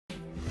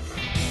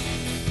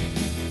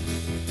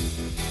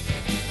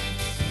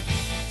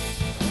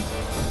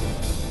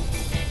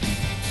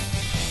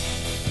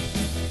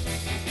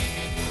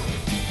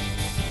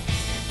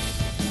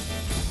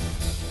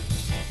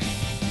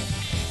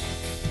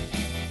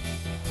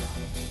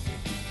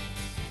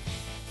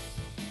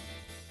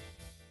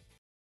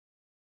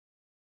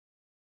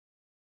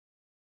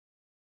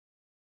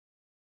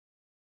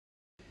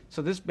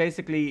So this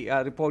basically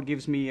report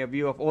gives me a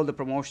view of all the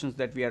promotions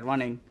that we are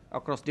running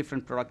across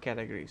different product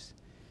categories.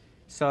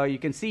 So you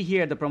can see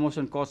here the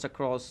promotion costs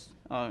across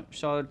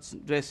shirts,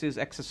 dresses,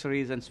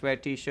 accessories, and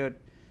sweater T-shirt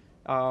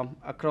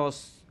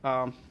across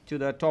to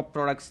the top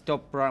products,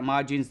 top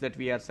margins that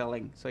we are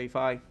selling. So if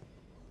I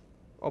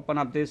open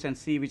up this and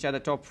see which are the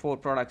top 4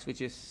 products,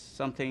 which is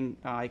something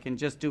I can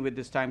just do with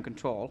this time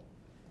control,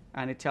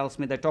 and it tells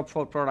me the top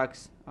 4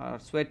 products are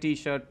sweat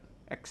T-shirt,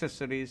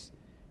 accessories,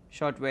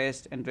 short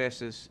waist, and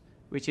dresses,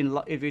 which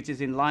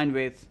is in line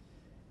with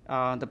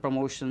the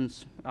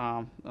promotions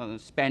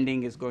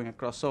spending is going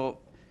across. So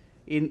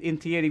in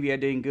theory we are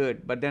doing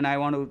good, but then I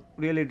want to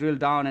really drill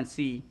down and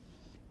see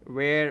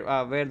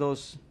where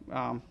those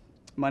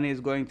money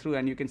is going through.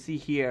 And you can see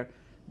here,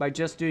 by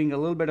just doing a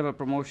little bit of a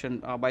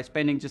promotion, by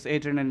spending just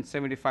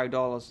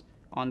 $875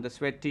 on the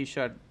sweat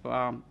T-shirt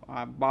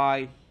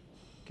by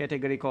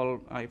category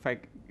called, if I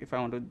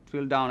want to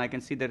drill down, I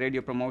can see the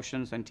radio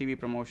promotions and TV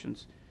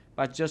promotions.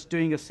 But just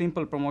doing a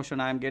simple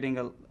promotion, I'm getting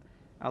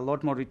a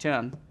lot more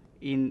return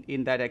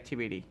in that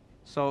activity.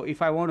 So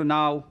if I want to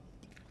now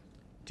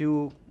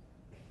do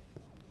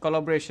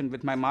collaboration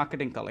with my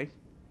marketing colleague,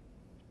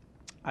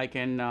 I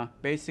can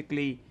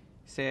basically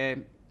say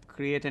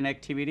create an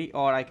activity,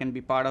 or I can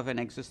be part of an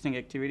existing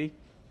activity.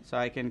 So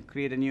I can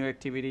create a new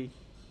activity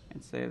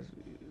and say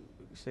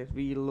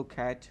we look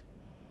at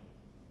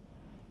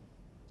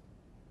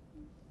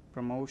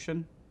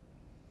promotion,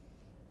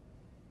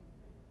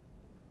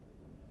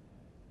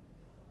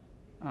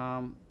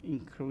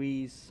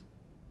 increase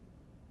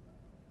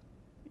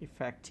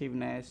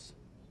effectiveness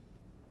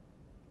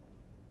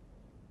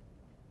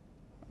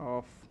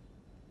of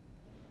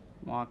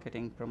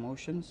marketing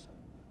promotions.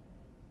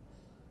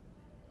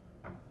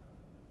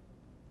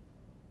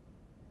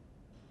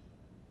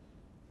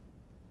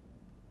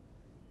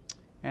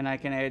 And I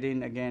can add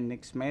in again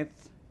Nick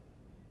Smith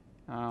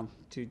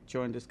to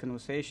join this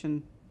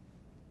conversation.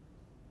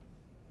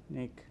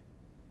 Nick.Smith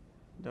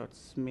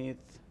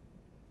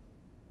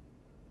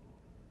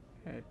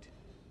at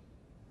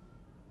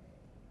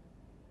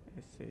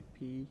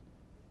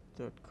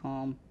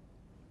sap.com,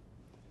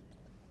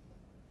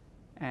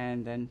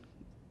 and then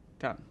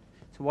done.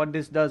 So what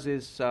this does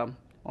is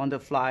on the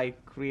fly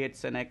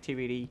creates an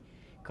activity,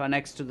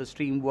 connects to the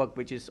Streamwork,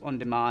 which is on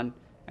demand,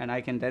 and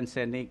I can then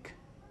say, Nick,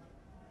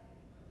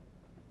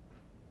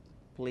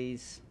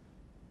 please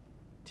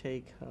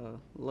take a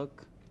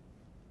look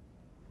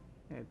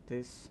at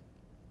this.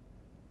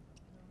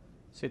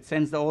 So it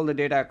sends all the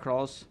data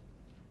across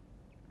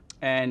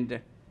and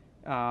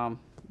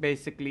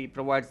basically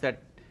provides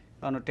that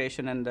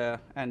annotation and the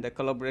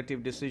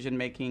collaborative decision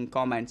making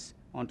comments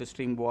onto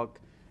Streamwork.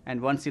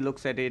 And once he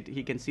looks at it,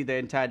 he can see the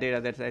entire data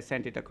that I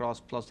sent it across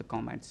plus the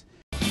comments.